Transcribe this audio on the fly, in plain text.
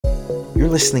You're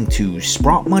listening to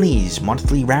Sprott Money's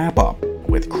monthly wrap-up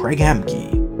with Craig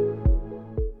Hemke.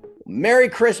 Merry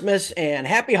Christmas and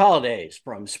happy holidays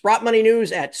from Sprott Money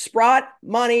News at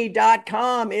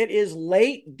sprottmoney.com. It is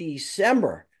late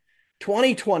December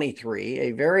 2023,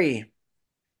 a very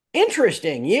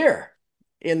interesting year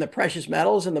in the precious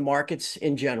metals and the markets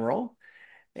in general.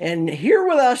 And here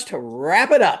with us to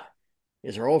wrap it up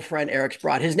is our old friend Eric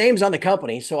Sprott. His name's on the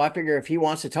company, so I figure if he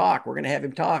wants to talk, we're going to have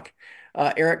him talk.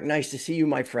 Eric, nice to see you,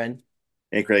 my friend.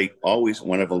 Hey, Craig, always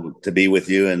wonderful to be with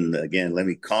you. And again, let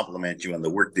me compliment you on the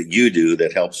work that you do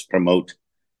that helps promote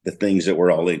the things that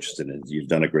we're all interested in. You've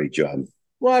done a great job.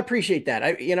 Well, I appreciate that.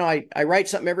 I write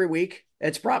something every week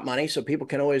at Sprott Money, so people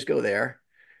can always go there.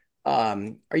 Are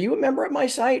you a member of my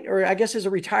site? Or I guess as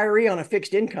a retiree on a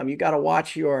fixed income, you got to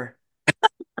watch your...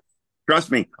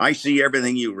 Trust me, I see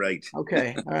everything you write.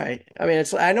 Okay, all right. I mean,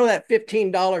 I know that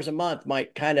 $15 a month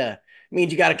might kind of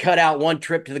means you got to cut out one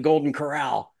trip to the Golden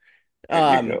Corral.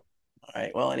 All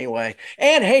right. Well, anyway.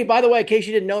 And hey, by the way, in case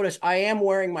you didn't notice, I am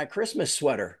wearing my Christmas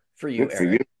sweater for you, Good Eric. for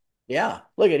you. Yeah.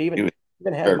 Look at even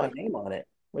has my name on it.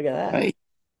 Look at that. Hey.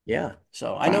 Yeah.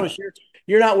 So I noticed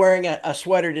you're not wearing a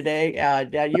sweater today.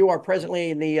 You are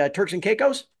presently in the Turks and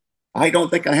Caicos. I don't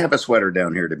think I have a sweater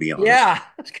down here, to be honest. Yeah.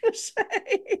 I was gonna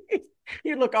say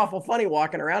you look awful funny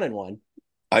walking around in one.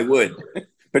 I would,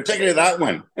 particularly that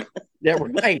one. Yeah,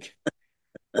 right.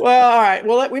 Well, all right.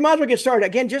 Well, we might as well get started.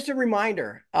 Again, just a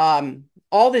reminder,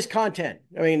 all this content,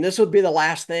 I mean, this will be the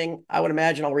last thing I would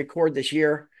imagine I'll record this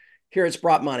year here at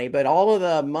Sprott Money, but all of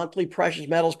the monthly precious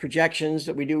metals projections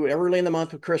that we do early in the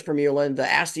month with Chris Vermeulen, the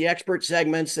Ask the Expert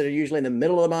segments that are usually in the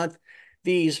middle of the month,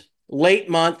 these late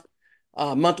month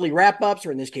monthly wrap-ups,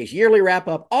 or in this case, yearly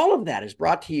wrap-up, all of that is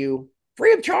brought to you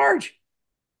free of charge.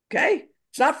 Okay?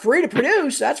 It's not free to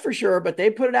produce, that's for sure, but they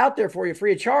put it out there for you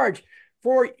free of charge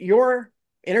for your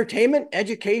entertainment,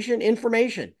 education,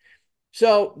 information.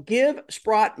 So give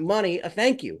Sprott Money a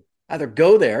thank you. Either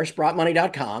go there,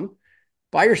 sprottmoney.com,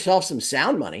 buy yourself some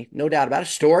sound money, no doubt about it,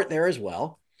 store it there as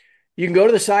well. You can go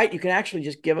to the site. You can actually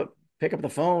just pick up the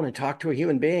phone and talk to a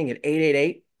human being at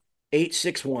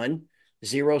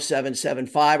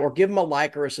 888-861-0775, or give them a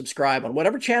like or a subscribe on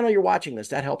whatever channel you're watching this.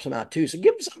 That helps them out too. So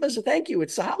give them something as a thank you.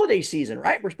 It's the holiday season,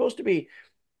 right? We're supposed to be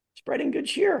spreading good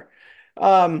cheer.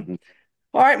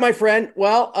 All right, my friend.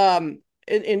 Well,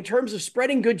 in terms of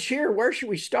spreading good cheer, where should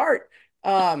we start?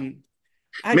 Maybe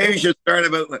we should start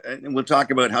and we'll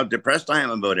talk about how depressed I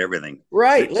am about everything.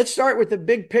 Right. Let's start with the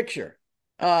big picture.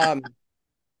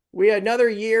 We had another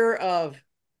year of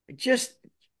just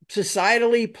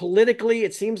societally, politically,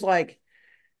 it seems like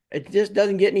it just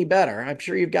doesn't get any better. I'm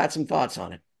sure you've got some thoughts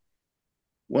on it.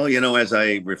 Well, as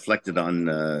I reflected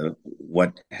on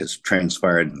what has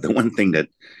transpired, the one thing that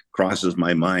crosses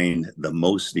my mind the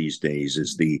most these days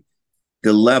is the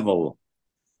level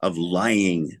of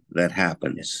lying that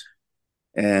happens.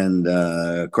 And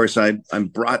of course, I'm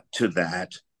brought to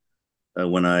that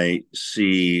when I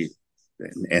see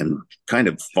and kind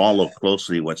of follow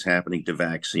closely what's happening to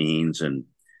vaccines and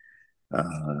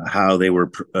how they were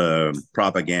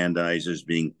propagandized as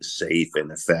being safe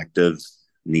and effective.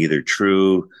 Neither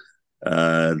true.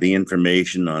 The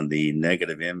information on the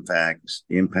negative impacts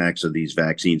of these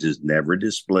vaccines is never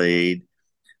displayed.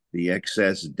 The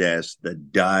excess deaths, the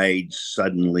died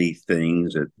suddenly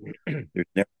things, there's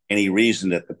never any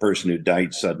reason that the person who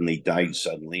died suddenly.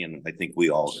 And I think we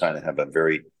all kind of have a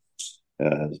very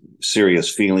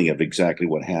serious feeling of exactly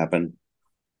what happened.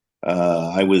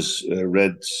 I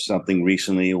read something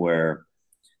recently where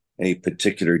a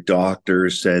particular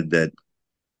doctor said that,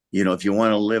 if you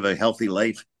want to live a healthy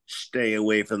life, stay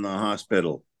away from the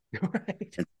hospital,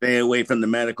 right, and stay away from the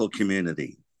medical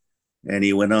community. And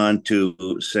he went on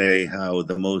to say how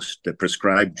the most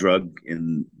prescribed drug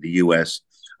in the U.S.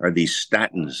 are these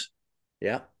statins.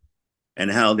 Yeah.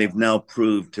 And how they've now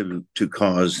proved to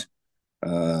cause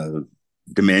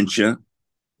dementia,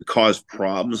 cause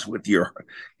problems with your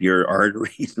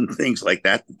arteries and things like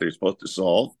that they're supposed to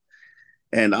solve.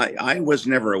 And I was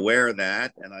never aware of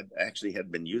that. And I actually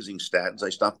had been using statins. I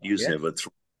stopped using it about 3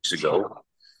 weeks ago.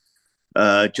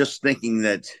 Just thinking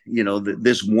that,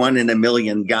 this 1 in a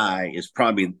million guy is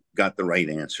probably got the right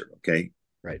answer. Okay.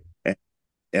 Right.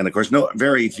 And of course,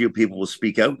 very few people will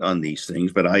speak out on these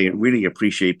things, but I really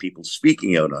appreciate people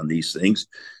speaking out on these things,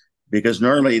 because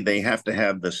normally they have to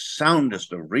have the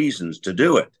soundest of reasons to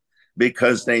do it,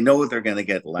 because they know they're going to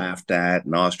get laughed at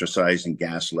and ostracized and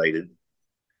gaslighted.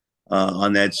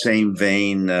 On that same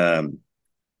vein,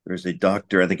 there's a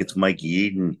doctor, I think it's Mike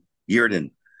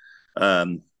Yearden,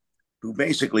 who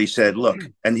basically said, look,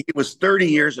 and he was 30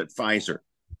 years at Pfizer,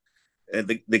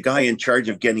 the guy in charge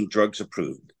of getting drugs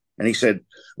approved. And he said,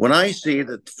 when I see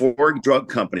that 4 drug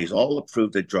companies all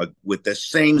approved a drug with the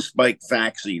same spike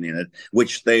vaccine in it,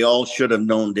 which they all should have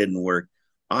known didn't work,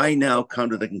 I now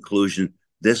come to the conclusion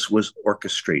this was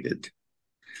orchestrated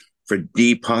for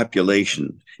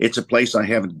depopulation. It's a place I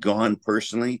haven't gone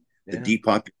personally, the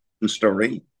depopulation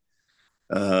story.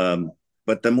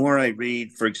 But the more I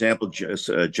read, for example,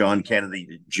 John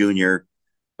Kennedy Jr.,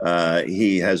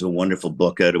 he has a wonderful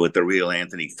book out with the real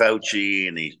Anthony Fauci,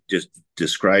 and he just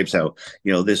describes how,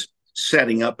 this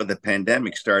setting up of the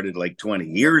pandemic started like 20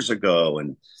 years ago.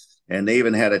 And they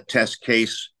even had a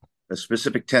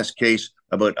specific test case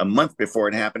about a month before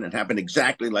it happened. It happened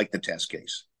exactly like the test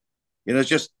case.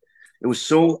 It was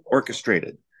so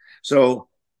orchestrated. So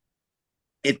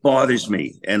it bothers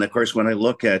me. And of course, when I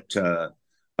look at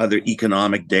other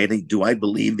economic data, do I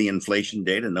believe the inflation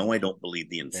data? No, I don't believe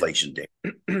the inflation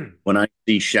data. When I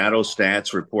see shadow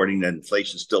stats reporting that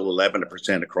inflation is still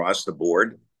 11% across the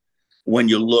board, when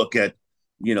you look at,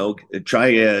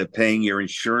 try paying your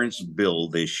insurance bill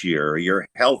this year, your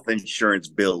health insurance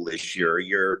bill this year,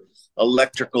 your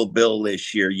electrical bill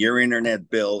this year, your internet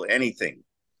bill, anything.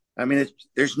 I mean,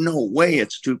 there's no way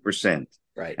it's 2%.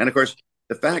 Right. And of course,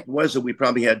 the fact was that we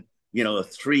probably had,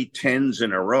 3 tens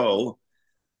in a row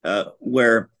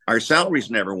where our salaries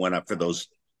never went up for those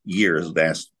years,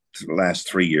 last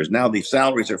 3 years. Now the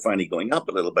salaries are finally going up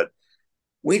a little, but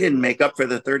we didn't make up for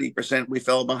the 30% we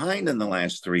fell behind in the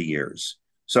last 3 years.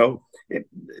 So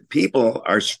people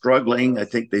are struggling. I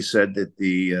think they said that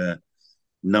the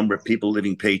number of people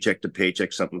living paycheck to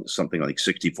paycheck, something like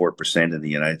 64% in the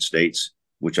United States,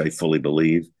 which I fully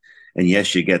believe. And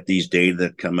yes, you get these data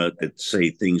that come out that say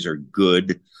things are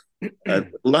good.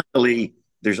 Luckily,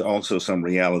 there's also some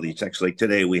reality checks. Like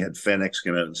today, we had FedEx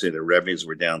come out and say the revenues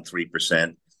were down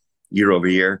 3% year over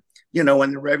year.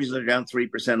 When the revenues are down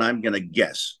 3%, I'm going to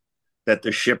guess that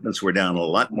the shipments were down a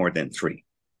lot more than 3%,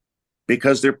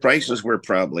 because their prices were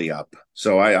probably up.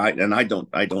 So I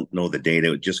don't know the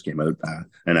data. It just came out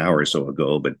an hour or so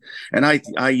ago. But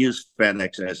I use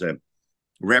FedEx as a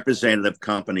representative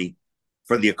company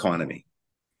for the economy,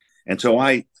 and so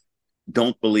I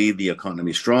don't believe the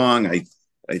economy is strong.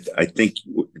 I think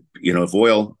if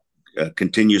oil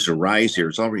continues to rise here,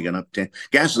 it's already gone up 10.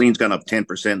 Gasoline's gone up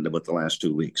 10% in about the last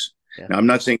 2 weeks. Yeah. Now I'm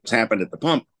not saying it's happened at the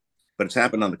pump, but it's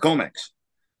happened on the COMEX.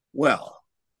 Well,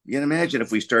 you can imagine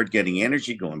if we start getting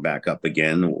energy going back up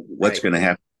again, what's going to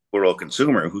happen to the rural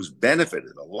consumer who's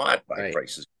benefited a lot by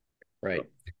prices. Right.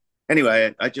 So,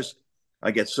 anyway,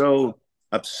 I get so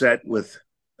upset with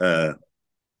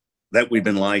that we've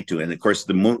been lied to. And of course,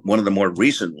 one of the more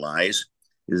recent lies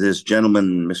is this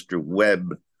gentleman, Mr.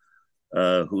 Webb,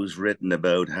 who's written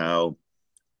about how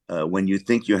when you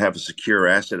think you have a secure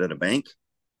asset at a bank,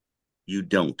 you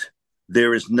don't.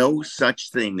 There is no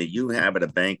such thing that you have at a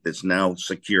bank that's now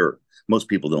secure. Most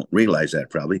people don't realize that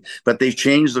probably, but they've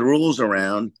changed the rules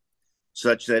around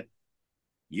such that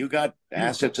you got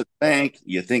assets at the bank.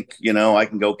 You think, I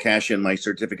can go cash in my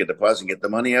certificate deposit and get the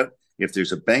money out. If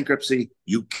there's a bankruptcy,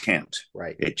 you can't.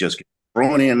 Right. It just gets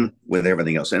thrown in with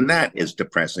everything else. And that is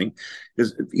depressing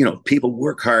because, people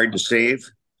work hard to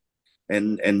save.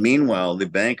 And meanwhile, the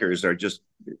bankers are just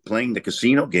playing the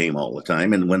casino game all the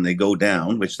time. And when they go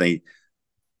down, which they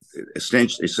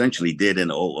essentially did in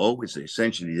 2000, which they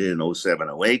essentially did in 2007,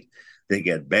 2008, they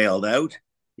get bailed out.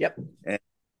 Yep. And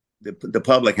the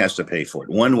public has to pay for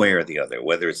it one way or the other,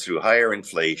 whether it's through higher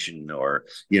inflation or,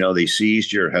 they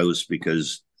seized your house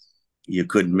because you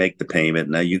couldn't make the payment.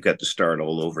 Now you got to start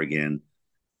all over again.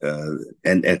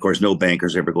 And of course, no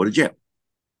bankers ever go to jail.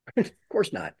 Of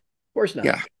course not. Of course not.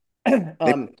 Yeah.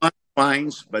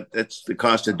 Fines, but that's the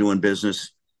cost of doing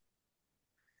business.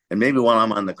 And maybe while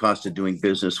I'm on the cost of doing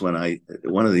business, one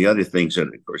of the other things that,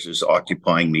 of course, is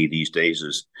occupying me these days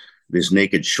is this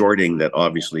naked shorting that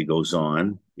obviously goes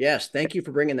on. Yes. Thank you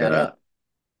for bringing that up.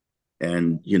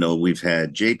 And, we've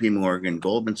had JP Morgan,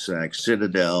 Goldman Sachs,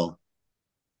 Citadel.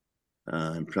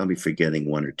 I'm probably forgetting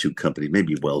one or two companies,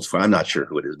 maybe Wells Fargo. I'm not sure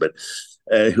who it is, but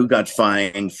who got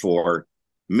fined for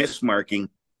mismarking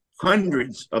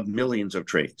hundreds of millions of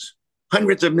trades,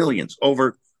 hundreds of millions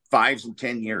over 5 and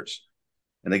 10 years.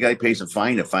 And the guy pays a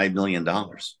fine of $5 million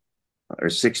or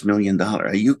 $6 million.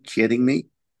 Are you kidding me?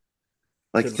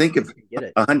 Like, think of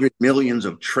 100 millions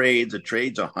of trades. A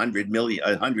trade's 100 million,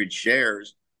 100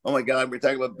 shares. Oh my God, we're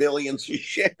talking about billions of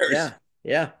shares.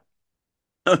 Yeah.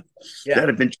 That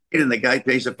have been traded, and the guy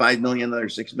pays a $5 million,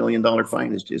 $6 million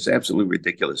fine. Is just absolutely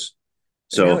ridiculous.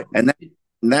 So, and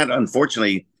that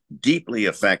unfortunately deeply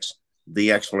affects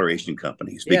the exploration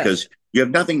companies because you have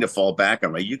nothing to fall back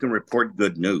on, right? You can report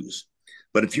good news,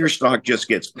 but if your stock just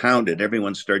gets pounded,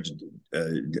 everyone starts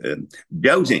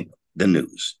doubting the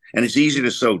news. And it's easy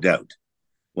to sow doubt,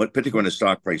 particularly when the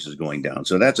stock price is going down.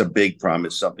 So that's a big problem.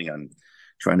 It's something I'm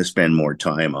trying to spend more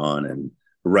time on and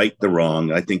right the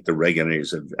wrong. I think the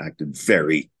regulators have acted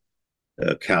very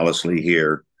callously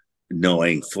here,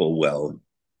 knowing full well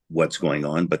what's going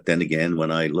on. But then again,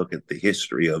 when I look at the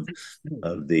history of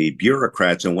the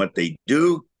bureaucrats and what they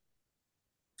do,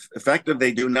 effectively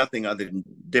they do nothing other than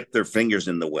dip their fingers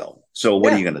in the well. So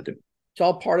what are you going to do? It's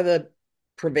all part of the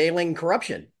prevailing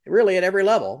corruption, really, at every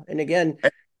level. And again,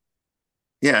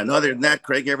 yeah, and other than that,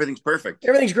 Craig, everything's perfect.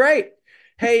 Everything's great.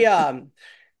 Hey, and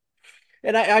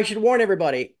I should warn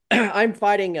everybody, I'm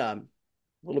fighting a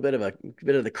little bit of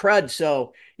the crud.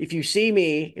 So if you see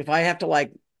me, if I have to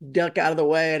like duck out of the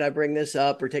way and I bring this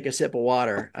up or take a sip of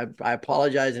water, I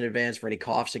apologize in advance for any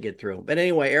coughs to get through. But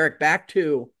anyway, Eric, back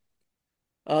to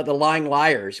the lying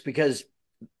liars, because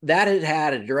that has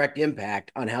had a direct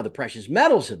impact on how the precious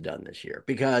metals have done this year,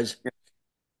 because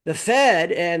the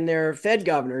Fed and their Fed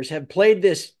governors have played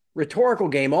this rhetorical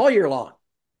game all year long.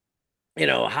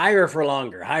 Higher for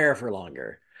longer, higher for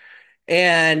longer.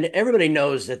 And everybody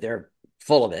knows that they're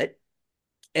full of it.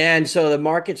 And so the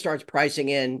market starts pricing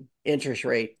in interest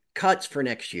rate cuts for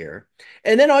next year.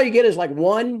 And then all you get is like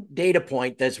one data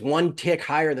point that's one tick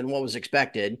higher than what was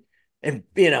expected. And,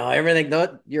 everything,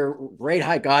 your rate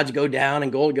hike odds go down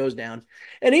and gold goes down.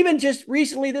 And even just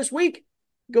recently this week,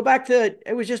 go back to,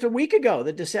 it was just a week ago,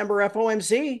 the December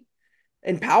FOMC.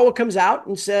 And Powell comes out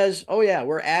and says, oh, yeah,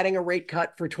 we're adding a rate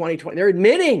cut for 2020. They're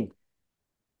admitting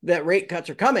that rate cuts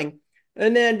are coming.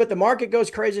 But the market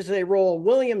goes crazy. So they roll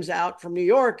Williams out from New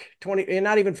York and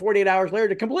not even 48 hours later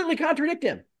to completely contradict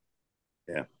him.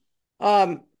 Yeah.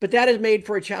 But that has made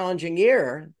for a challenging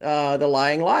year, the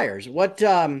lying liars.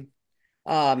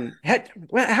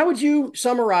 How would you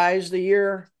summarize the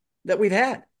year that we've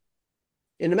had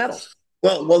in the metals?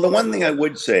 Well, the one thing I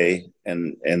would say,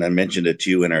 and I mentioned it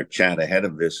to you in our chat ahead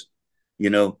of this,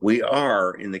 we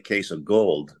are, in the case of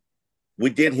gold, we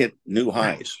did hit new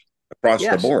highs across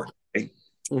the board, right?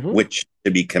 Which to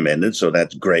be commended. So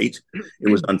that's great. It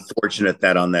was unfortunate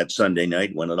that on that Sunday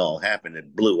night when it all happened,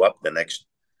 it blew up the next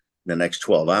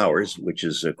 12 hours, which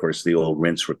is, of course, the old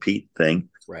rinse repeat thing.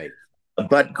 Right.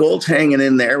 But gold's hanging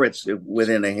in there. It's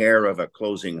within a hair of a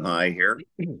closing high here.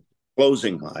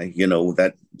 Closing high,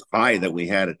 that high that we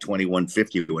had at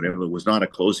 2150 or whatever, it was not a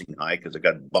closing high because it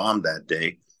got bombed that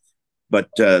day. But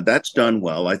that's done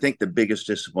well. I think the biggest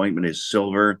disappointment is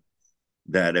silver,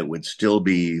 that it would still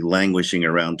be languishing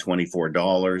around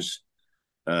 $24,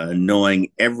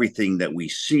 knowing everything that we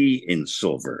see in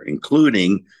silver,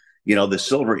 including the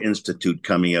Silver Institute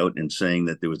coming out and saying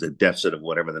that there was a deficit of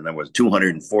whatever the number was,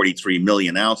 243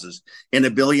 million ounces in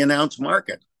a billion ounce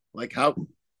market. Like how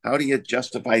do you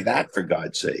justify that, for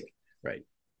God's sake? Right.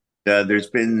 There's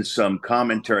been some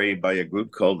commentary by a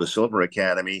group called the Silver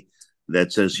Academy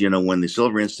that says, when the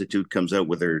Silver Institute comes out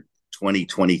with their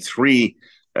 2023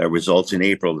 results in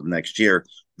April of next year,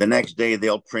 the next day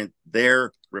they'll print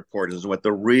their report as what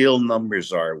the real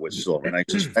numbers are with silver. And I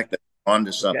suspect that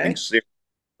onto something serious,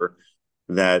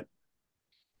 that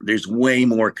there's way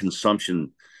more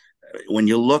consumption. When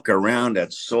you look around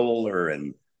at solar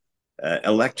and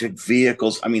electric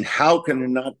vehicles, I mean, how can there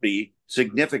not be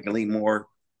significantly more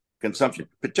consumption,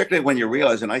 particularly when you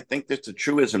realize, and I think this is a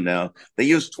truism now, they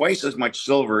use twice as much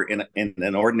silver in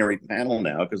an ordinary panel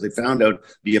now because they found out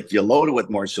if you load it with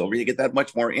more silver, you get that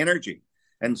much more energy.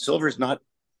 And silver is not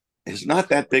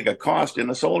that big a cost in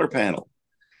a solar panel.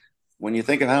 When you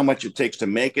think of how much it takes to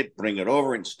make it, bring it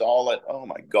over, install it, oh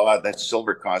my God, that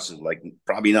silver cost is like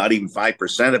probably not even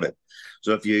 5% of it.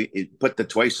 So if you put the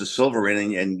twice the silver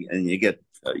in and you get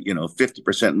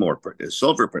 50% more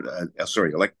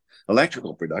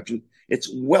electrical production, it's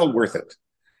well worth it.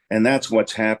 And that's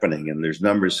what's happening. And there's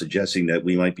numbers suggesting that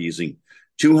we might be using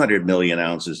 200 million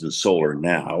ounces in solar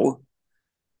now.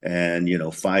 And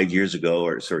 10 years ago,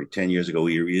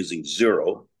 we were using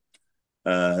zero.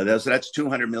 That's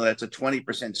 200 million. That's a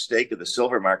 20% stake of the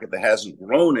silver market that hasn't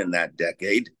grown in that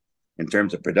decade in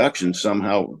terms of production.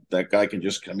 Somehow that guy can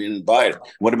just come in and buy it.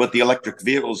 What about the electric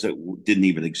vehicles that didn't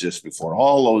even exist before?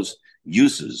 All those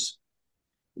uses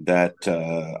that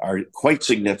are quite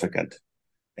significant,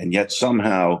 and yet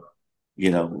somehow,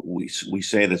 we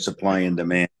say that supply and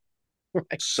demand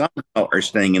somehow are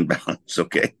staying in balance.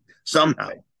 Okay,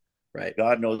 somehow, right?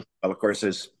 God knows. Well, of course,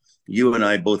 as you and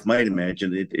I both might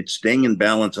imagine, it's staying in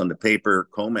balance on the paper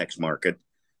COMEX market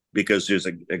because there's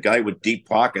a guy with deep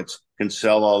pockets can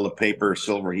sell all the paper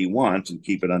silver he wants and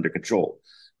keep it under control.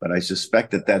 But I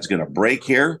suspect that that's going to break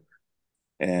here.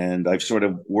 And I've sort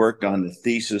of worked on the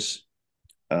thesis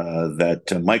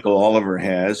that Michael Oliver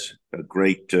has, a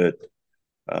great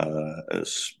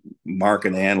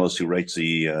market analyst who writes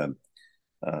the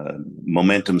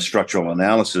momentum structural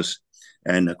analysis.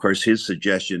 And of course, his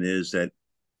suggestion is that,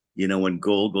 when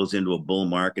gold goes into a bull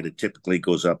market, it typically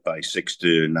goes up by 6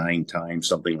 to 9 times,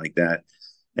 something like that.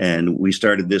 And we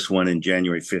started this one in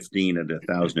January 15 at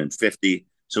 1,050.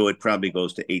 So it probably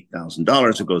goes to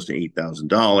 $8,000. It goes to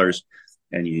 $8,000.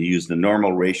 And you use the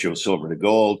normal ratio of silver to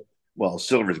gold. Well,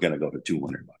 silver is going to go to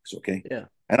 $200. Okay. Yeah.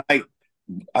 And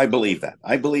I believe that.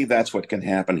 I believe that's what can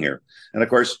happen here. And of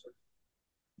course,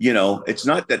 it's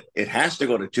not that it has to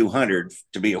go to 200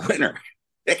 to be a winner.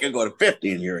 It can go to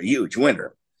 50 and you're a huge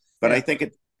winner. But I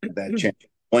think that change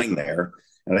going there.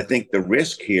 And I think the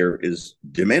risk here is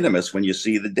de minimis when you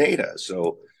see the data.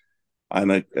 So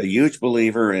I'm a huge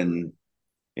believer in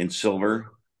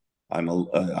silver. I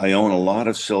own a lot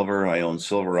of silver. I own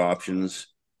silver options.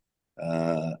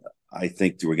 I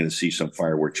think we're going to see some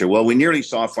fireworks here. Well, we nearly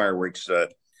saw fireworks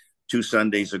 2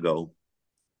 Sundays ago.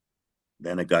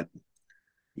 Then it got,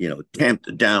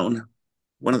 tamped down.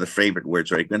 One of the favorite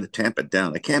words, right? Going to tamp it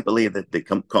down. I can't believe that the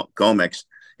COMEX,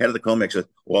 head of the COMEX said,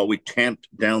 well, we tamped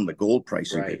down the gold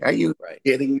price. Right. Are you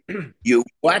kidding? You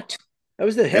what? That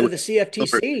was the head of the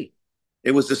CFTC.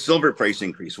 It was the silver price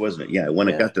increase, wasn't it? Yeah, when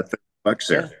it got to $30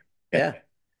 there. Yeah.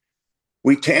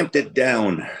 We tamped it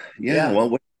down. Yeah. Well,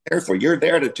 what are you there for? You're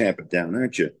there to tamp it down,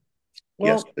 aren't you?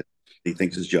 Well, yes, he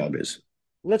thinks his job is.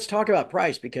 Let's talk about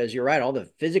price, because you're right. All the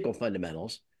physical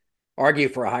fundamentals argue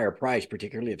for a higher price,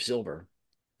 particularly of silver.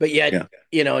 But yet,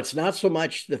 it's not so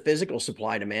much the physical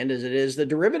supply demand as it is the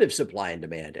derivative supply and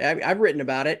demand. I've written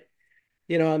about it,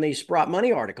 on these Sprott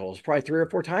Money articles, probably 3 or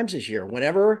 4 times this year.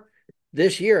 Whenever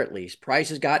this year, at least, price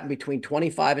has gotten between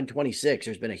 25 and 26,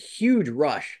 there's been a huge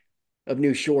rush of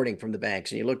new shorting from the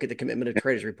banks. And you look at the commitment of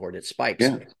traders report, it spikes.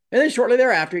 Yeah. And then shortly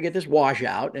thereafter, you get this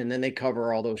washout, and then they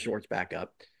cover all those shorts back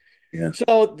up. Yeah.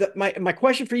 So my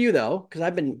question for you, though, because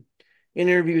I've been in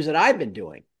interviews that I've been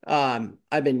doing,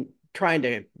 I've been trying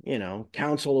to,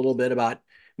 counsel a little bit about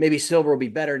maybe silver will be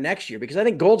better next year, because I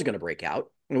think gold's going to break out,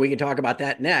 and we can talk about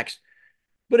that next.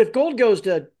 But if gold goes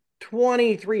to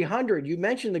 2,300, you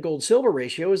mentioned the gold silver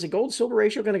ratio. Is the gold silver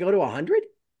ratio going to go to 100?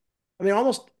 I mean,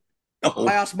 almost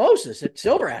by osmosis,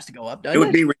 silver has to go up,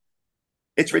 doesn't it?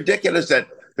 It's ridiculous that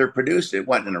they're produced in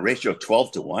a ratio of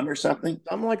 12 to 1 or something.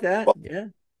 Something like that. Well, yeah.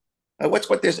 What's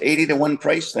this 80 to 1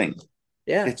 price thing?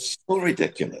 Yeah. It's so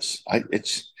ridiculous.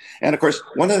 And of course,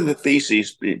 one of the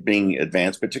theses being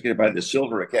advanced, particularly by the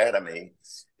Silver Academy,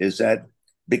 is that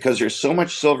because there's so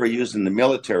much silver used in the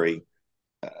military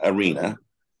arena,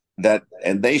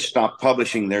 and they stopped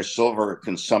publishing their silver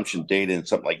consumption data in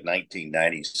something like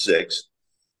 1996,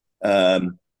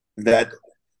 that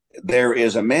there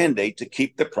is a mandate to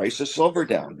keep the price of silver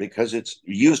down, because it's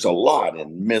used a lot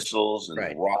in missiles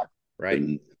and rock,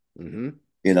 and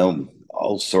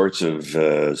all sorts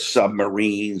of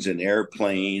submarines and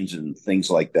airplanes and things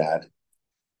like that.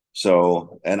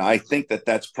 So, and I think that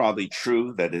that's probably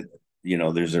true, that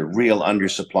there's a real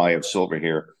undersupply of silver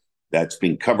here that's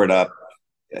being covered up.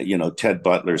 Ted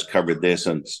Butler's covered this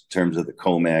in terms of the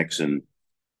COMEX and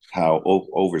how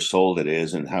oversold it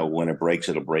is, and how when it breaks,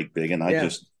 it'll break big.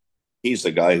 And he's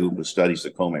the guy who studies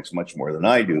the COMEX much more than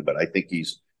I do, but I think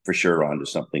he's for sure onto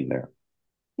something there.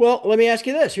 Well, let me ask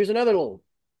you this. Here's another little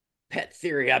pet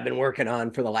theory I've been working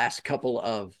on for the last couple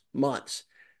of months.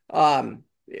 I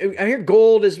hear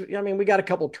gold is, we got a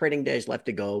couple trading days left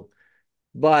to go,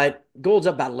 but gold's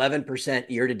up about 11%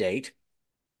 year to date.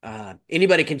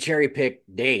 Anybody can cherry pick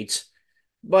dates,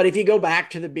 but if you go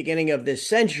back to the beginning of this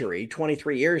century,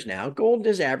 23 years now, gold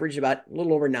has averaged about a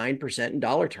little over 9% in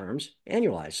dollar terms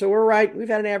annualized. So we're right. We've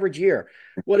had an average year.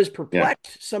 What has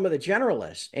perplexed some of the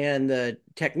generalists and the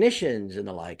technicians and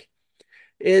the like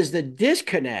is the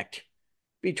disconnect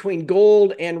between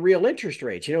gold and real interest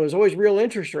rates. It was always real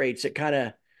interest rates that kind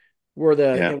of were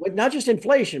not just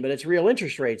inflation, but it's real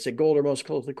interest rates that gold are most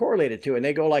closely correlated to. And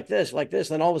they go like this,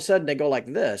 then all of a sudden they go like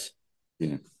this.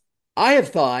 Yeah. I have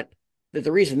thought that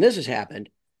the reason this has happened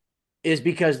is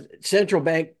because central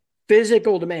bank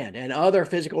physical demand and other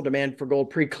physical demand for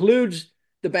gold precludes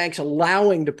the banks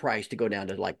allowing the price to go down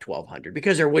to like 1,200,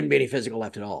 because there wouldn't be any physical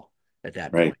left at all at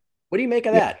that point. What do you make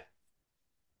of that?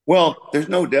 Well, there's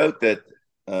no doubt that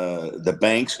the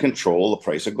banks control the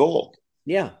price of gold.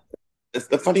 Yeah.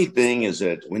 The funny thing is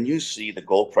that when you see the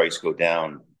gold price go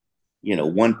down,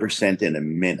 1% in a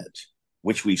minute,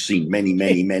 which we've seen many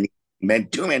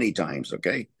too many times.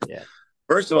 Okay. Yeah.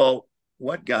 First of all,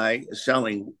 what guy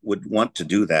selling would want to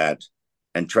do that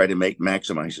and try to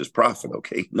maximize his profit?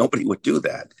 Okay. Nobody would do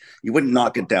that. You wouldn't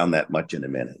knock it down that much in a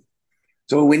minute.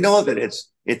 So we know that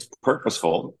it's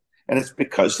purposeful, and it's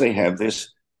because they have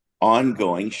this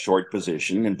ongoing short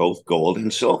position in both gold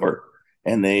and silver.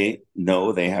 And they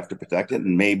know they have to protect it.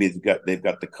 And maybe they've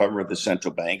got the cover of the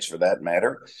central banks for that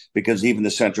matter, because even the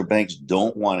central banks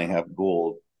don't want to have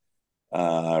gold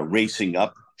racing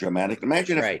up dramatically.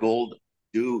 Imagine if gold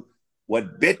do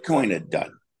what Bitcoin had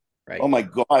done. Oh my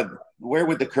God, where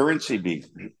would the currency be?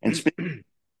 And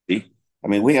I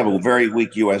mean, we have a very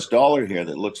weak US dollar here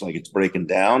that looks like it's breaking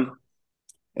down.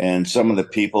 And some of the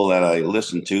people that I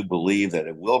listen to believe that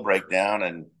it will break down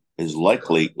and is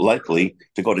likely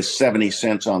to go to 70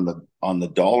 cents on the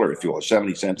dollar, if you will,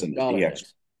 70 cents in the DX.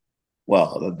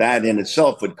 Well, that in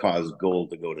itself would cause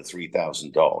gold to go to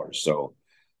 $3,000. So,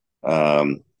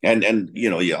 and you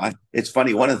know, yeah, it's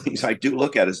funny. One of the things I do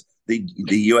look at is the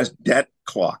U.S. debt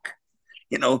clock.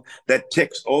 You know, that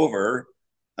ticks over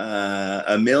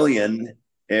 $1 million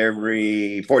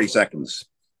every 40 seconds.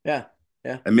 Yeah,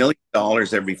 yeah. $1 million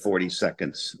every 40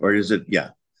 seconds, or is it? Yeah,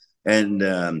 and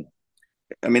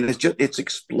I mean, it's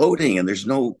exploding, and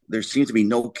there seems to be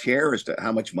no care as to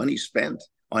how much money spent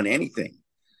on anything.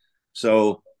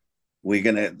 So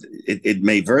it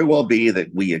may very well be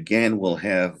that we again will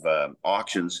have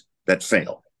auctions that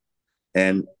fail.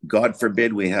 And God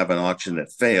forbid we have an auction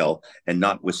that fail. And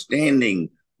notwithstanding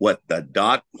what the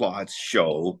dot plots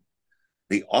show,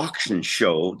 the auctions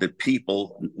show that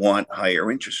people want higher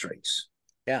interest rates.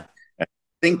 Yeah. I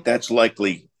think that's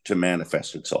likely to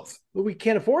manifest itself. But we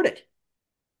can't afford it.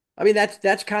 I mean,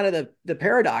 that's kind of the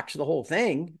paradox of the whole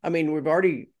thing. I mean, we've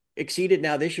already exceeded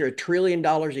now this year $1 trillion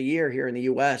a year here in the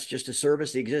U.S. just to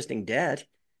service the existing debt.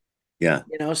 Yeah.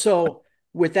 You know, so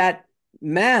with that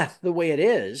math the way it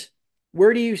is,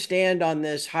 where do you stand on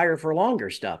this higher for longer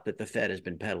stuff that the Fed has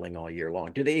been peddling all year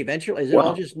long? Do they eventually, is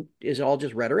it all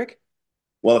just rhetoric?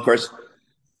 Well, of course,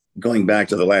 going back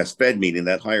to the last Fed meeting,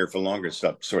 that higher for longer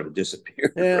stuff sort of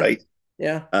disappeared, right?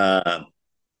 Yeah.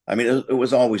 I mean, it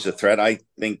was always a threat. I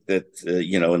think that,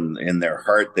 you know, in their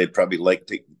heart, they'd probably like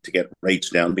to get rates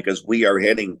down because we are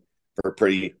heading for a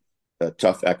pretty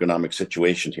tough economic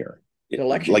situation here.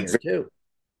 Election year too.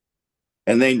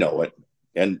 And they know it.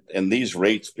 And these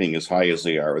rates being as high as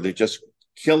they are, they're just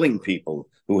killing people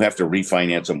who have to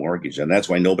refinance a mortgage. And that's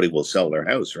why nobody will sell their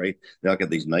house, right? They'll get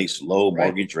these nice low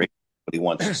mortgage rates. Nobody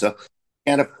wants to sell.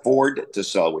 Can't afford to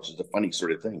sell, which is a funny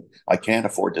sort of thing. I can't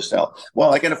afford to sell.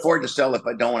 Well, I can afford to sell if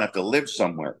I don't have to live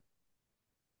somewhere.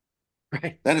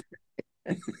 Right. That's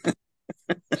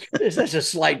a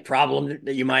slight problem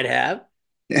that you might have.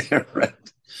 Yeah, right.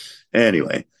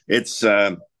 Anyway, it's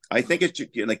I think it's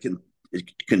going to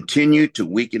continue to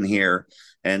weaken here,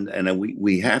 and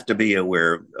we have to be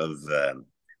aware of the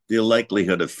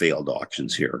likelihood of failed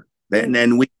auctions here.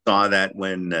 And we saw that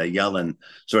when Yellen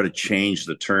sort of changed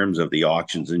the terms of the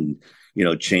auctions and, you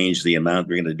know, changed the amount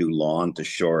we're going to do long to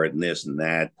short and this and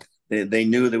that. They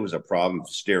knew there was a problem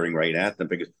staring right at them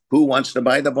because who wants to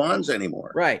buy the bonds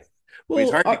anymore? Right. Well,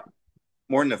 it's hard to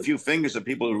more than a few fingers of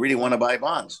people who really want to buy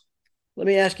bonds. Let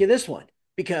me ask you this one,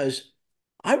 because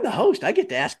I'm the host. I get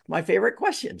to ask my favorite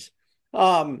questions.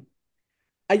 I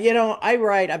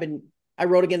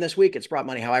wrote again this week at Sprott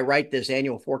Money how I write this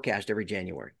annual forecast every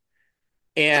January.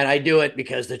 And I do it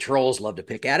because the trolls love to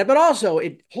pick at it, but also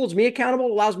it holds me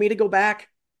accountable, allows me to go back,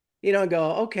 you know, and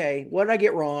go, okay, what did I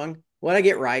get wrong? What did I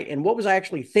get right? And what was I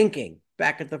actually thinking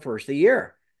back at the first of the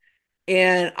year?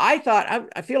 And I thought,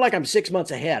 I feel like I'm 6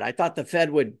 months ahead. I thought the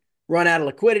Fed would run out of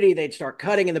liquidity. They'd start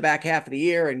cutting in the back half of the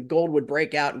year and gold would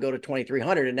break out and go to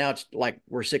 2,300. And now it's like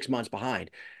we're 6 months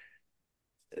behind.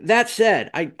 That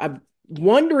said, I'm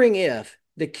wondering if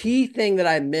the key thing that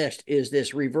I missed is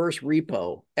this reverse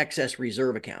repo excess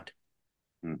reserve account.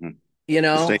 Mm-hmm. You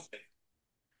know,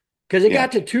 because it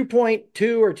got to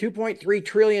 2.2 or $2.3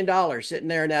 trillion sitting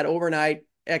there in that overnight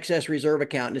excess reserve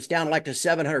account, and it's down like to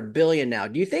 700 billion now.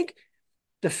 Do you think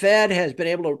the Fed has been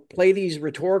able to play these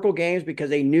rhetorical games because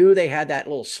they knew they had that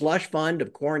little slush fund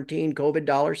of quarantine COVID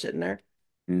dollars sitting there?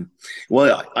 Yeah.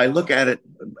 Well, I look at it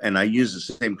and I use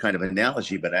the same kind of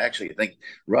analogy, but I actually think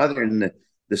rather than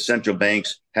the central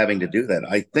banks having to do that,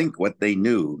 I think what they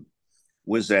knew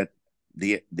was that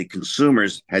the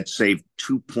consumers had saved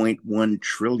 2.1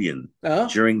 trillion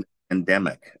during the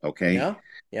pandemic. Okay.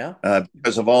 Yeah.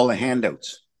 Because of all the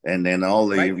handouts and then all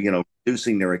the, you know,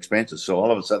 reducing their expenses. So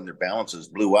all of a sudden their balances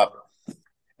blew up.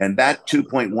 And that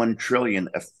 2.1 trillion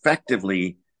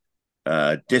effectively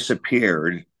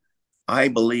disappeared, I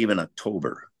believe, in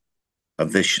October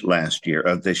of this year.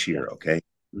 Okay.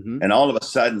 Mm-hmm. And all of a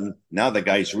sudden, now the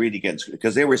guys really get,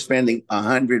 because they were spending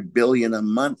 $100 billion a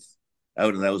month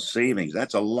out of those savings.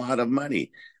 That's a lot of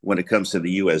money when it comes to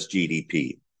the U.S.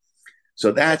 GDP.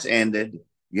 So that's ended.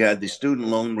 Yeah, the student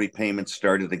loan repayments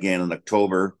started again in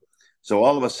October. So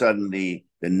all of a sudden, the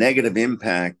the negative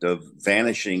impact of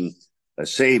vanishing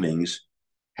savings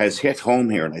has hit home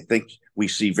here. And I think we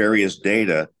see various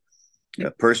data,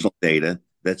 personal data,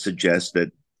 that suggests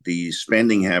that the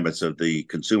spending habits of the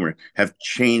consumer have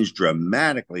changed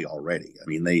dramatically already. I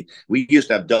mean, we used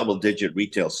to have double-digit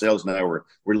retail sales. Now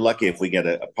we're lucky if we get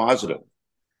a positive.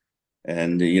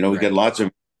 And we get lots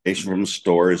of information from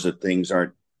stores that things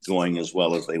aren't going as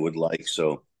well as they would like.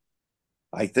 So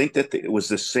I think that it was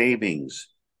the savings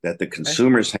that the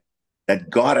consumers had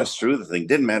that got us through the thing.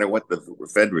 Didn't matter what the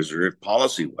Fed Reserve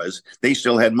policy was, they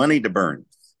still had money to burn,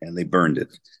 and they burned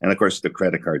it. And of course, the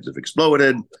credit cards have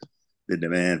exploded. The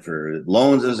demand for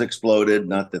loans has exploded.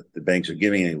 Not that the banks are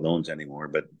giving any loans anymore,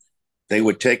 but they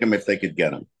would take them if they could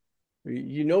get them.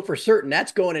 For certain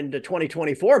that's going into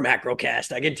 2024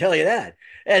 Macrocast. I can tell you that,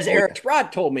 as Eric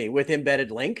Sprott told me with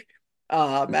Embedded Link.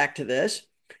 Back to this,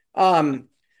 and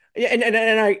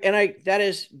I that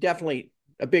is definitely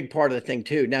a big part of the thing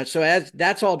too. Now, so as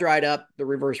that's all dried up, the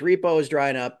reverse repo is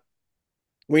drying up.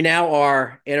 We now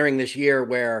are entering this year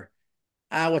where,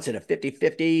 what's it, a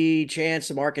 50-50 chance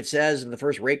the market says of the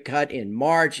first rate cut in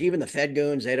March. Even the Fed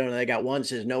goons, they don't know. They got one that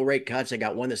says no rate cuts. They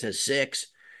got one that says 6.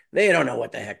 They don't know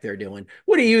what the heck they're doing.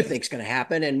 What do you think is going to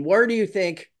happen? And where do you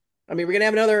think, I mean, we're going to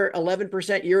have another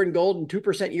 11% year in gold and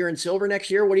 2% year in silver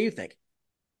next year. What do you think?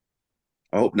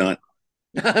 I hope not.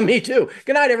 Me too.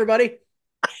 Good night, everybody.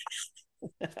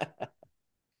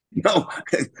 No,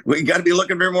 we got to be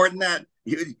looking for more than that.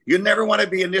 You never want to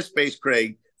be in this space,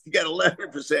 Craig. You got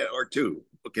 11% or 2.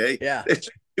 Okay. Yeah. It's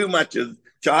too much of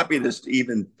choppiness to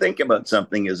even think about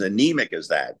something as anemic as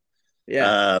that.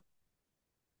 Yeah.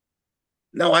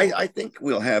 No, I think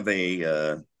we'll have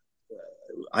a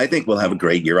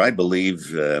great year. I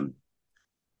believe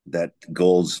that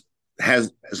gold's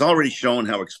has already shown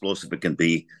how explosive it can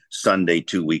be Sunday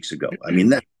 2 weeks ago. I mean,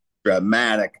 that's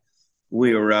dramatic.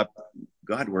 We were up,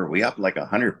 God, were we up like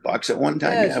 $100 at one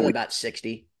time? Yeah, about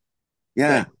 60.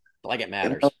 Yeah. Like it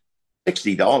matters.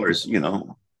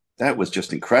 $60, that was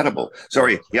just incredible.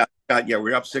 Sorry. Yeah. God, yeah,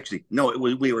 we're up 60. No,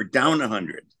 we were down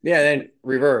 100. Yeah, then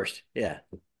reversed. Yeah.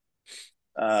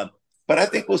 But I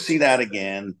think we'll see that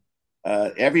again.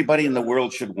 Everybody in the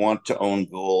world should want to own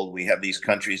gold. We have these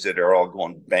countries that are all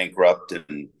going bankrupt,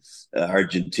 and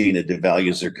Argentina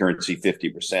devalues their currency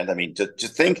 50%. I mean, to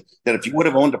think that if you would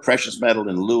have owned a precious metal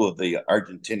in lieu of the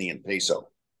Argentinian peso,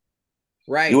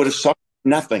 right, you would have suffered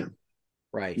nothing.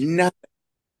 Right. Nothing.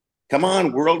 Come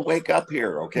on, world, wake up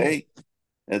here, okay?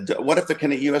 What if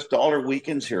the U.S. dollar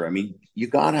weakens here? I mean, you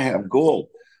got to have gold.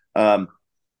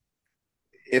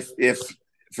 If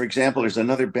for example, there's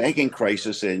another banking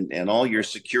crisis and all your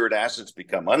secured assets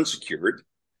become unsecured,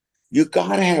 you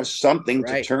got to have something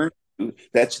to turn to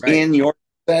that's in your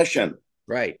possession.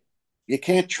 Right. You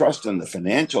can't trust in the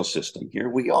financial system here.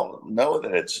 We all know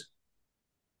that it's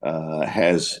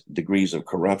has degrees of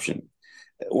corruption.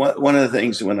 One of the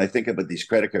things when I think about these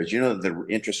credit cards, the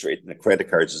interest rate in the credit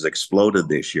cards has exploded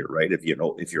this year, right? If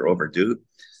you're overdue.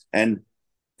 And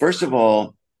first of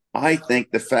all, I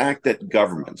think the fact that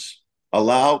governments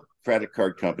allow credit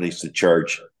card companies to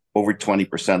charge over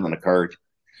 20% on a card,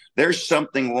 there's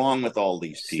something wrong with all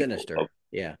these people. Sinister.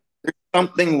 Yeah. There's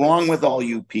something wrong with all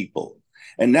you people.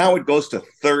 And now it goes to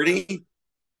 30.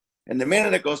 And the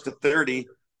minute it goes to 30,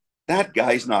 that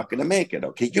guy's not going to make it.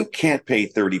 Okay. You can't pay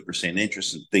 30%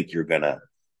 interest and think you're going to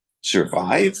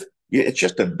survive. It's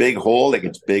just a big hole that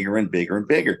gets bigger and bigger and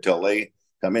bigger till they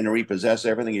come in and repossess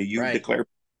everything you declare.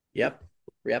 Yep.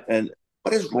 And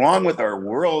what is wrong with our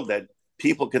world that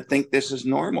people could think this is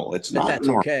normal? It's not that's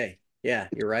normal. Okay. Yeah,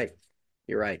 you're right.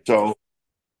 So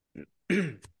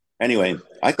anyway,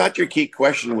 I thought your key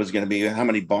question was going to be how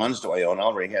many bonds do I own? I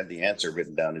already had the answer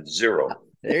written down. It's 0.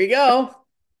 There you go.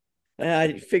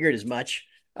 I figured as much.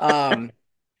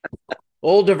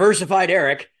 Old diversified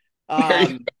Eric.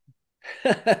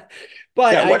 But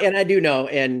I do know,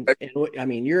 and I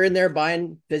mean, you're in there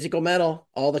buying physical metal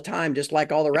all the time, just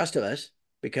like all the rest of us,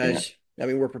 because I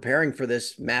mean, we're preparing for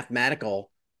this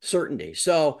mathematical certainty.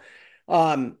 So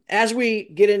as we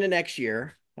get into next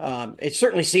year, it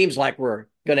certainly seems like we're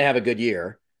going to have a good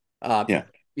year.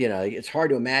 It's hard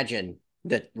to imagine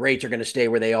that rates are going to stay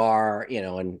where they are,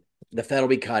 and the Fed will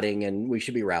be cutting and we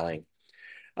should be rallying.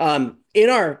 In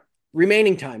our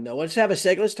remaining time, though, let's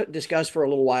discuss for a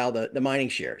little while the mining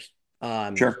shares.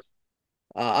 Sure.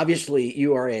 Obviously,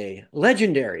 you are a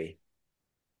legendary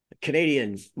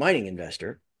Canadian mining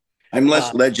investor. I'm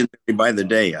less legendary by the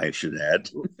day, I should add.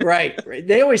 Right.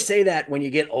 They always say that when you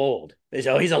get old. They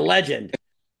say, "Oh, he's a legend."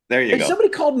 There you go. Somebody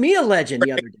called me a legend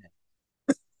the other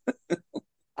day.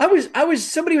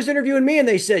 Somebody was interviewing me and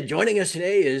they said, joining us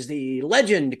today is the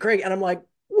legend, Craig. And I'm like,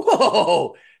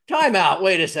 whoa, time out.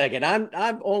 Wait a second.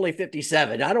 I'm only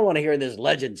 57. I don't want to hear this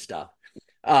legend stuff.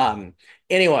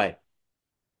 Anyway,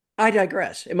 I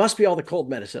digress. It must be all the cold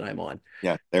medicine I'm on.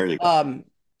 Yeah, there you go.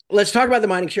 Let's talk about the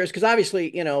mining shares because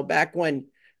obviously, back when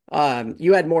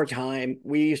you had more time,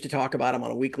 we used to talk about them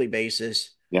on a weekly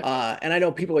basis. Yeah. And I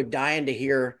know people are dying to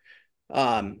hear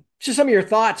just some of your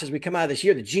thoughts as we come out of this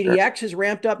year. The GDX has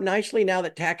ramped up nicely now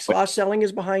that tax loss selling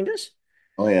is behind us.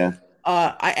 Oh, yeah.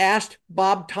 I asked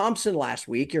Bob Thompson last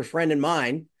week, your friend and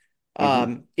mine,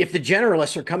 if the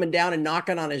generalists are coming down and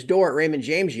knocking on his door at Raymond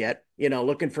James yet,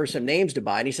 looking for some names to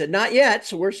buy. And he said, not yet.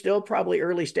 So we're still probably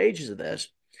early stages of this.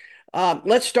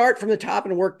 Let's start from the top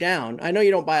and work down. I know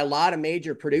you don't buy a lot of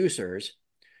major producers,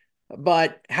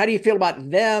 but how do you feel about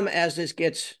them as this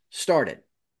gets started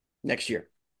next year?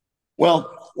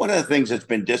 Well, one of the things that's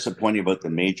been disappointing about the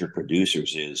major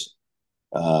producers is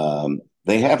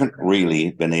they haven't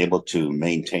really been able to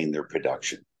maintain their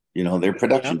production. Their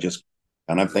production just,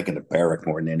 and I'm thinking of Barrick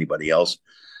more than anybody else.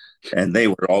 And they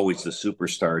were always the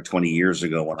superstar 20 years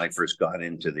ago when I first got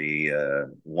into the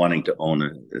wanting to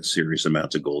own a serious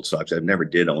amounts of gold stocks. I've never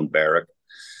did own Barrick.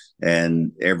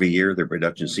 And every year their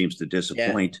production seems to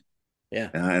disappoint.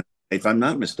 Yeah. If I'm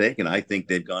not mistaken, I think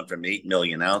they've gone from 8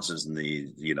 million ounces in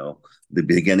the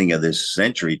beginning of this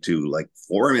century to like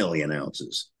 4 million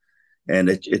ounces. And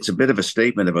it's a bit of a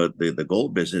statement about the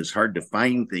gold business. It's hard to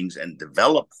find things and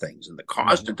develop things, and the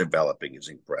cost of developing is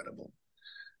incredible.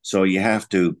 So you have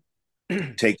to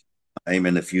take time,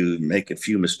 and if you make a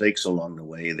few mistakes along the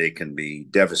way, they can be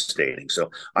devastating.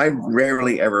 So I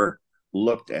rarely ever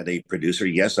looked at a producer.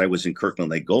 Yes, I was in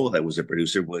Kirkland Lake Gold. I was a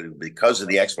producer because of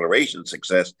the exploration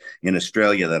success in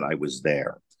Australia that I was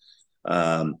there.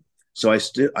 So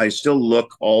I still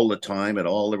look all the time at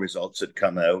all the results that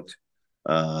come out.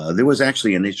 There was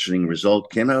actually an interesting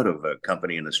result came out of a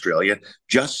company in Australia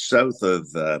just south of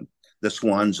the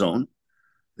Swan Zone.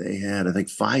 They had, I think,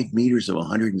 5 meters of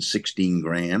 116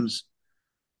 grams.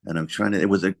 And it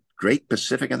was a Great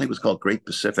Pacific. I think it was called Great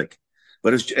Pacific.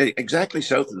 But it's exactly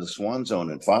south of the Swan Zone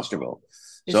in Fosterville.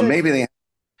 So maybe they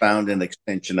found an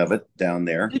extension of it down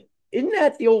there. Isn't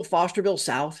that the old Fosterville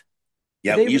South?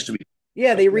 Yeah, it used to be.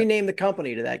 Yeah, they renamed the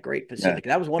company to that Great Pacific.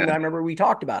 That was one I remember we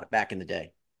talked about it back in the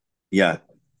day. Yeah.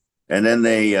 And then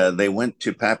they went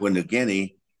to Papua New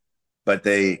Guinea, but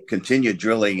they continued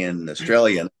drilling in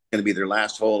Australia. Going to be their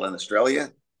last hole in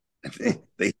Australia.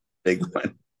 They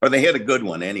went, or they had a good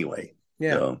one anyway.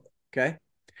 Yeah. So. Okay.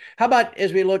 How about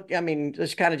as we look? I mean,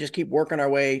 let's kind of just keep working our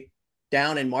way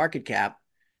down in market cap.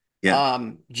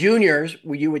 Yeah. Juniors,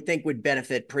 you would think would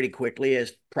benefit pretty quickly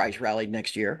as price rallied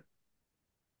next year.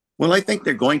 Well, I think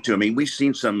they're going to. I mean, we've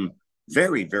seen some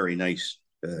very, very nice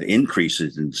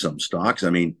increases in some stocks. I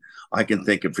mean, I can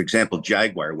think of, for example,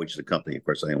 Jaguar, which is a company, of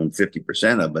course, I own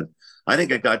 50% of, but I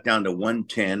think it got down to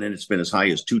 110 and it's been as high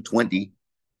as 220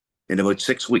 in about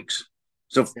 6 weeks.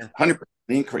 So 100%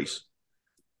 increase.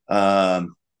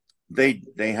 They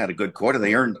had a good quarter.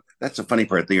 They earned, that's the funny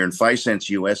part, they earned 5 cents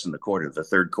US in the quarter, the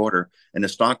third quarter, and the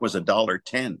stock was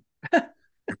 $1.10.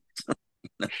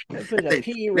 That's a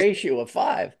PE ratio of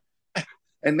 5.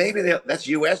 And maybe that's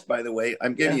US, by the way.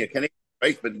 I'm giving you a Canadian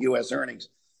price, but US earnings.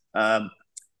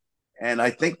 And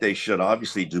I think they should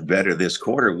obviously do better this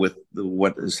quarter with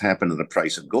what has happened to the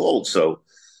price of gold. So,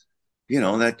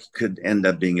 that could end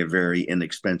up being a very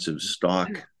inexpensive stock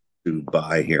to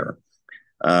buy here.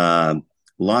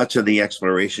 Lots of the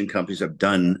exploration companies have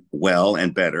done well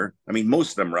and better. I mean,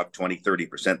 most of them are up 20,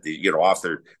 30%, off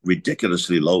their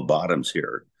ridiculously low bottoms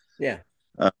here. Yeah.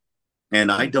 And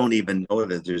I don't even know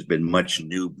that there's been much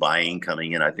new buying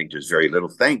coming in. I think there's very little.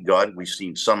 Thank God we've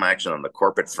seen some action on the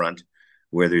corporate front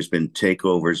where there's been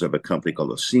takeovers of a company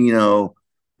called Osino.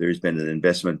 There's been an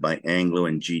investment by Anglo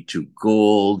and G2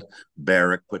 Gold.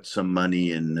 Barrick put some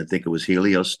money in, I think it was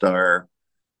Heliostar.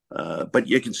 But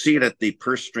you can see that the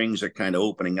purse strings are kind of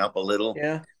opening up a little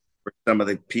for some of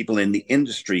the people in the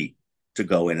industry to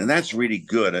go in. And that's really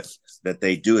good that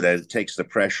they do that. It takes the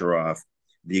pressure off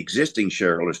the existing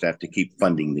shareholders to have to keep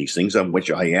funding these things, of which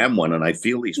I am one, and I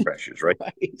feel these pressures, right?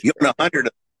 You own 100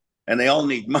 of them, and they all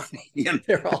need money.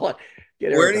 They're all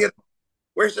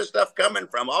where's the stuff coming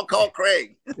from? I'll call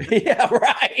Craig. Yeah,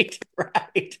 right.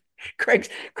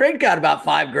 Craig got about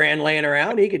 $5,000 laying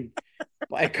around. He could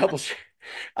buy a couple.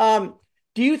 Do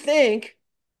you think,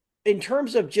 in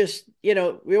terms of just,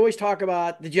 we always talk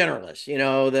about the generalists,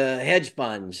 the hedge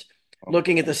funds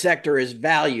looking at the sector as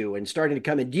value and starting to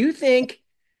come in. Do you think,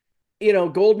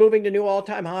 gold moving to new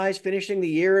all-time highs, finishing the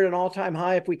year at an all-time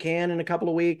high if we can in a couple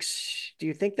of weeks, do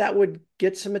you think that would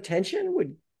get some attention?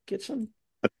 Would get some?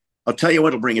 I'll tell you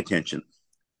what will bring attention.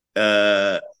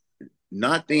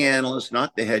 Not the analysts,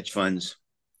 not the hedge funds.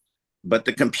 But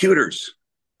the computers,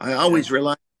 I always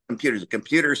rely on computers. The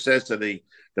computer says to the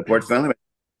portfolio,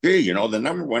 "Gee, you know, the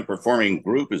number one performing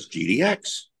group is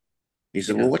GDX." He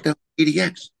said, Yeah. "Well, what the hell is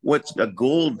GDX? What's a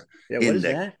gold Yeah. What is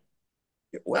index?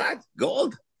 that? What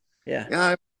gold?" Yeah.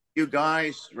 Yeah, you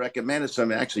guys recommended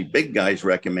some. Actually, big guys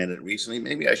recommended it recently.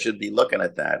 Maybe I should be looking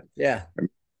at that Yeah.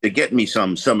 to get me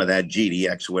some of that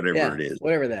GDX, whatever Yeah. it is.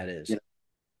 Whatever that is. You know,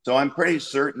 so I'm pretty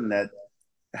certain that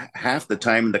half the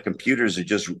time the computers are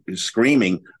just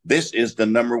screaming, "This is the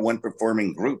number one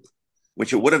performing group,"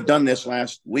 which it would have done this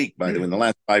last week, by the way, in the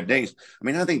last 5 days. I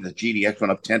mean, I think the GDX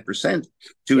went up 10%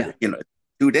 Yeah.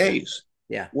 2 days.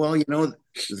 Yeah. Well, you know,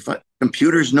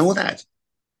 computers know that.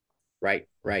 Right.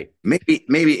 Right.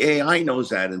 Maybe AI knows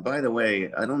that. And by the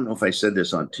way, I don't know if I said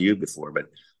this on to you before, but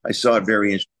I saw a very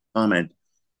interesting comment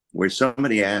where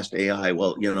somebody asked AI,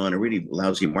 well, you know, in a really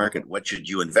lousy market, what should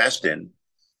you invest in?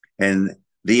 And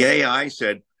the AI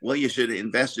said, well, you should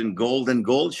invest in gold and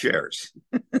gold shares.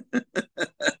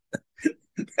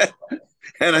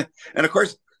 and of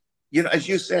course, you know, as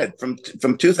you said, from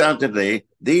 2000 today,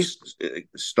 these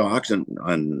stocks and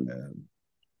on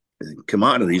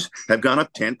commodities have gone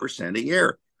up 10% a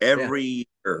year Yeah.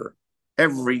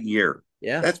 every year.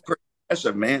 Yeah. That's pretty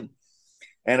impressive, man.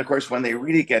 And of course, when they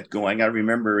really get going, I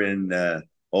remember in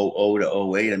 00 to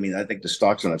 08, I mean, I think the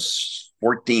stocks went up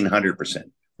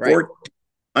 1,400%. Right.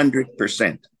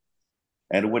 100%.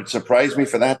 And it would surprise me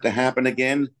for that to happen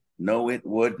again. No, it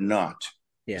would not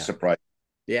Yeah. surprise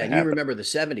me Yeah. to And you happen. remember the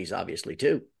 70s, obviously,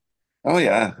 too. Oh,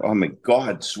 yeah. Oh, my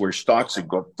God. Where stocks would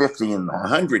go 50 and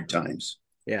 100 times.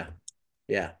 Yeah.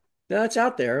 Yeah. No, it's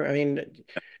out there. I mean,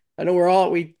 I know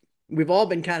we've all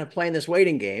been kind of playing this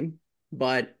waiting game,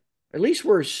 but at least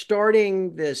we're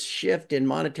starting this shift in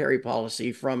monetary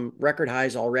policy from record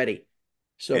highs already.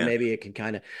 So Yeah. maybe it can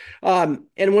kind of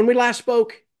and when we last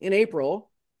spoke in April,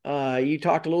 you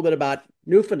talked a little bit about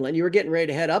Newfoundland. You were getting ready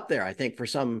to head up there, I think, for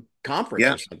some conference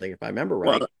Yeah. or something, if I remember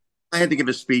right. Well, I had to give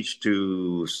a speech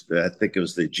to, I think it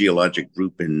was the geologic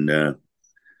group in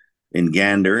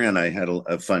Gander, and I had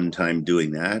a fun time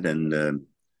doing that and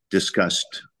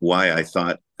discussed why I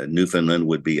thought Newfoundland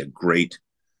would be a great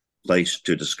place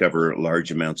to discover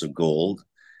large amounts of gold.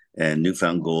 And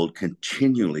Newfound Gold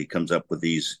continually comes up with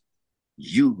these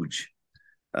huge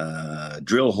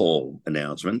drill hole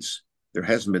announcements. There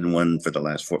hasn't been one for the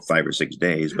last 5 or 6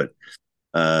 days, but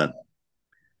uh,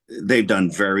 they've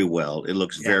done very well. It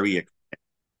looks Yeah. very,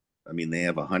 I mean, they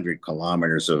have 100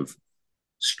 kilometers of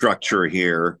structure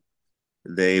here.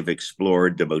 They've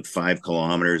explored about 5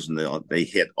 kilometers and they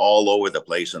hit all over the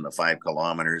place on the 5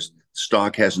 kilometers.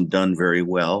 Stock hasn't done very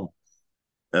well.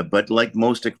 But like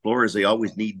most explorers, they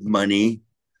always need money.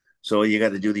 So you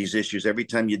got to do these issues. Every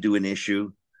time you do an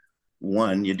issue,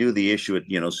 you do the issue at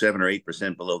 7 or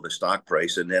 8% below the stock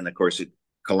price, and then of course it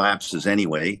collapses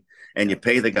anyway, and you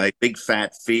pay the guy big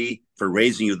fat fee for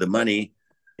raising you the money.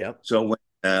 Yep. So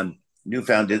when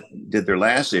Newfound did their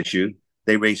last issue,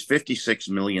 they raised $56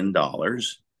 million,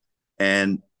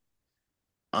 and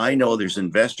I know there's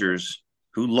investors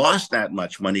who lost that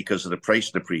much money because of the price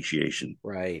depreciation.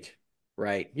 Right.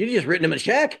 Right. You just written him a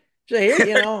check. Say,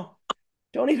 here,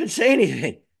 don't even say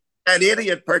anything. That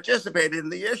idiot participated in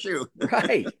the issue.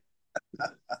 Right.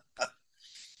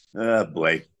 Oh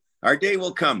boy, our day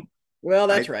will come. Well,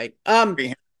 that's right.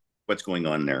 What's going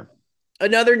on there?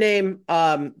 Another name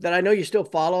that I know you still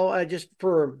follow, just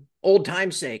for old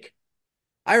time's sake.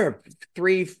 I remember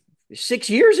 6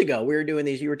 years ago we were doing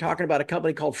these. You were talking about a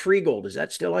company called Free Gold. Is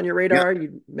that still on your radar? Yeah.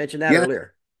 You mentioned that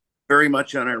earlier. Very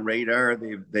much on our radar.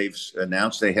 They've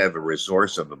announced they have a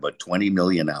resource of about 20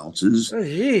 million ounces. Oh,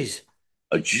 geez.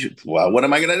 Well, what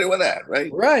am I going to do with that,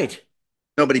 right? Right.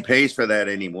 Nobody pays for that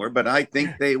anymore, but I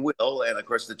think they will. And of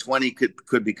course, the 20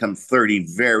 could become 30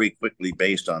 very quickly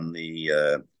based on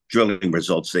the drilling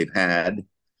results they've had.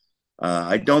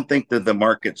 I don't think that the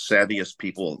market savviest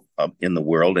people in the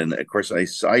world, and of course, I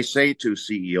say to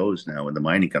CEOs now in the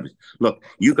mining companies, look,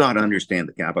 you got to understand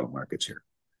the capital markets here.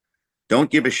 Don't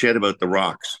give a shit about the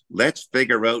rocks. Let's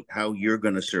figure out how you're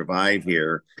going to survive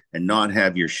here and not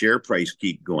have your share price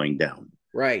keep going down.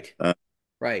 Right.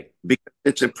 Right. Because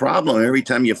it's a problem. Every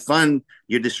time you fund,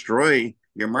 you destroy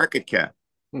your market cap.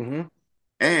 Mm-hmm.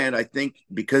 And I think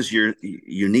because you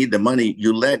need the money,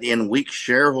 you let in weak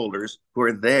shareholders who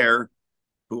are there,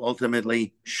 who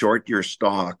ultimately short your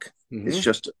stock. Mm-hmm. It's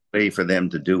just a way for them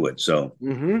to do it. So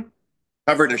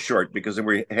covered a short because they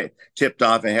were tipped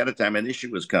off ahead of time an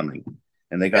issue was coming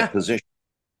and they got positioned.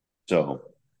 So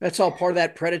that's all part of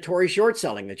that predatory short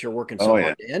selling that you're working so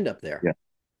hard to end up there. Yeah.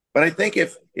 But I think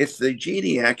if the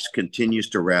GDX continues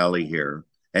to rally here,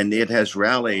 and it has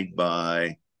rallied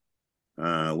by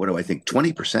what do I think?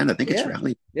 20%. I think it's Yeah.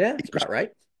 rallied. Yeah, it's about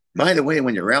right. By the way,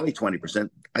 when you rally 20%,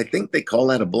 I think they call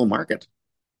that a bull market.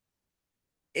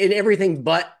 In everything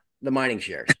but the mining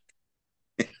shares.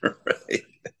 Right.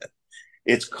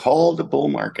 It's called a bull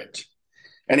market.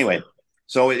 Anyway,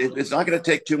 so it's not going to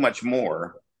take too much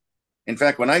more. In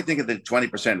fact, when I think of the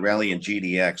 20% rally in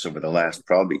GDX over the last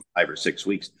probably 5 or 6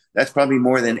 weeks, that's probably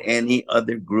more than any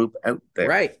other group out there.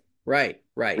 Right.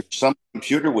 Which some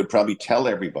computer would probably tell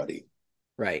everybody.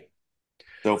 Right.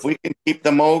 So if we can keep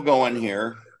the mo going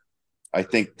here, I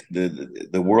think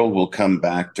the world will come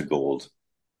back to gold.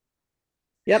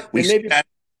 Yep. We and maybe.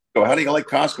 So how do you like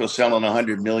Costco selling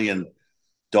 $100 million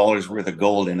worth of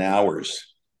gold in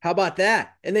hours? How about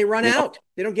that? And they run out.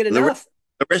 They don't get enough.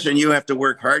 The rest of you have to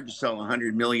work hard to sell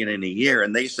 100 million in a year,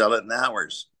 and they sell it in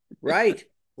hours. Right.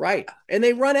 And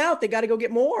they run out. They got to go get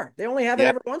more. They only have it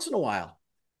every once in a while.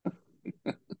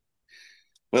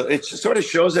 Well, it sort of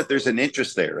shows that there's an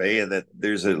interest there, eh? That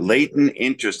there's a latent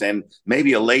interest and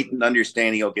maybe a latent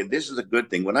understanding. Okay, this is a good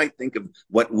thing. When I think of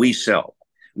what we sell,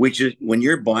 which is when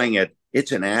you're buying it,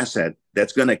 it's an asset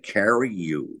that's going to carry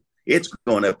you. It's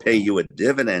going to pay you a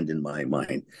dividend, in my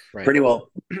mind. Right. Pretty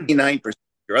well, 89% of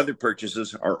your other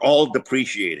purchases are all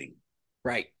depreciating.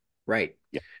 Right.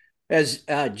 Yeah. As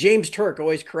James Turk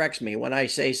always corrects me when I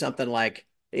say something like,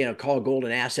 call gold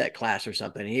an asset class or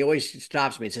something. He always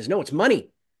stops me and says, no, it's money.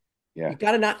 Yeah. You've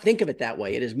got to not think of it that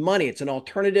way. It is money. It's an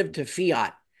alternative to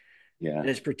fiat. Yeah. And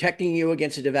it's protecting you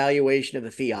against a devaluation of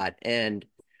the fiat. And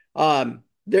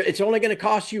it's only going to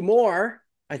cost you more.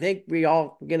 I think we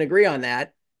all can agree on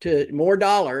that, to more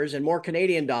dollars and more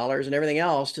Canadian dollars and everything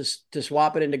else to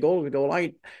swap it into gold.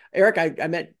 Eric,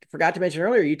 I forgot to mention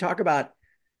earlier, you talk about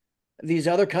these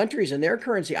other countries and their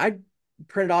currency. I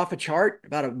printed off a chart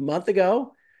about a month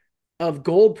ago of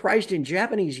gold priced in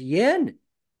Japanese yen.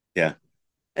 Yeah.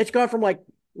 It's gone from like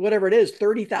whatever it is,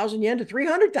 30,000 yen to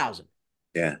 300,000.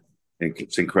 Yeah.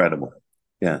 It's incredible.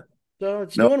 Yeah. So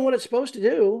it's doing what it's supposed to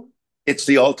do. It's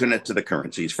the alternate to the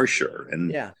currencies for sure.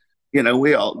 And,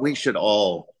 we should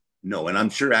all know, and I'm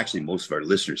sure actually most of our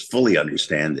listeners fully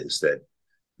understand this, that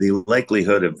the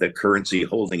likelihood of the currency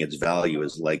holding its value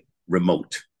is like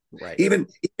remote. Right. Even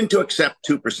to accept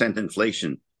 2%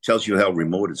 inflation tells you how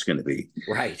remote it's going to be.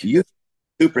 Right. You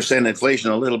 2% inflation,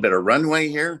 a little bit of runway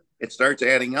here, it starts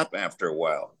adding up after a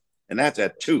while. And that's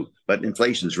at 2, but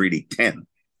inflation's really 10.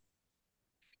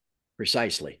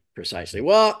 Precisely.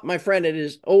 Well, my friend, it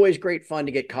is always great fun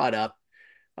to get caught up.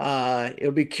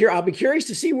 I'll be curious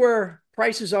to see where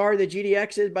prices are, the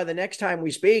GDX is, by the next time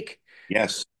we speak.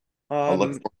 Yes. I'll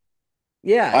look forward.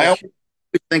 Yeah. I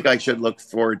think I should look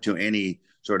forward to any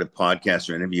sort of podcast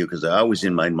or interview, because I always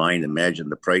in my mind imagine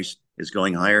the price is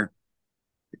going higher.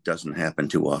 It doesn't happen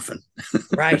too often.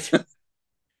 Right.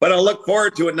 But I'll look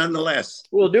forward to it nonetheless.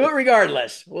 We'll do it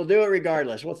regardless.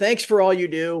 Well, thanks for all you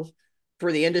do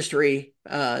for the industry.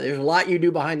 There's a lot you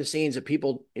do behind the scenes that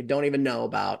people don't even know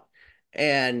about.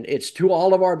 And it's to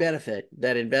all of our benefit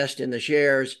that invest in the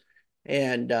shares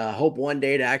and hope one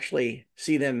day to actually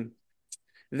see them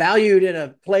valued in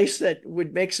a place that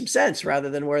would make some sense rather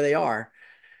than where they are.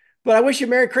 But I wish you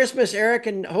Merry Christmas, Eric,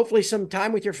 and hopefully some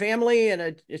time with your family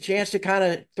and a chance to kind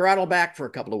of throttle back for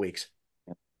a couple of weeks.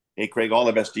 Hey, Craig, all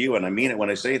the best to you. And I mean it when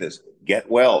I say this. Get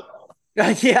well.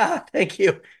 Yeah, thank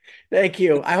you.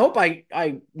 I hope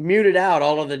I muted out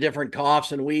all of the different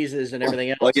coughs and wheezes and everything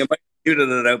else. Well, you might have muted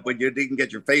it out, but you didn't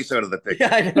get your face out of the picture.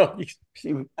 Yeah, I know.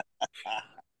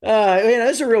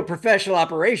 This is a real professional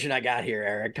operation I got here,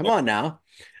 Eric. Come on now.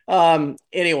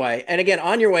 Anyway, and again,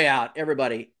 on your way out,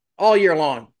 everybody, all year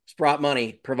long, Sprott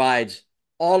Money provides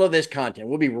all of this content.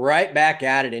 We'll be right back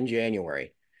at it in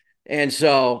January. And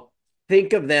so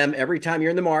think of them every time you're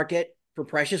in the market for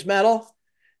precious metal,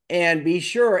 and be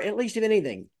sure, at least if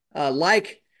anything,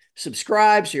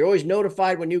 subscribe, so you're always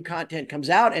notified when new content comes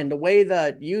out. And the way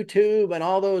the YouTube and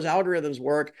all those algorithms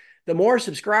work, the more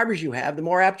subscribers you have, the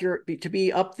more apt you're to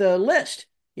be up the list,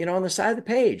 on the side of the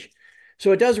page.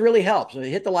 So it does really help. So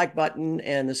hit the like button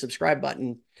and the subscribe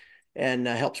button and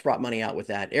help Sprott Money out with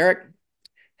that. Eric,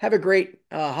 have a great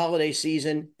holiday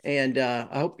season. And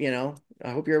I hope you're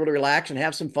able to relax and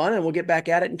have some fun, and we'll get back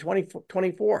at it in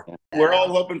 2024. We're all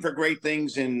hoping for great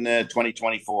things in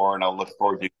 2024, and I'll look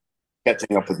forward to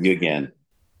catching up with you again.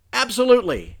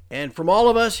 Absolutely. And from all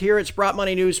of us here at Sprott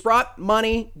Money News,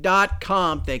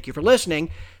 SprottMoney.com, thank you for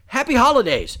listening. Happy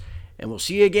holidays, and we'll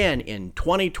see you again in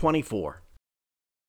 2024.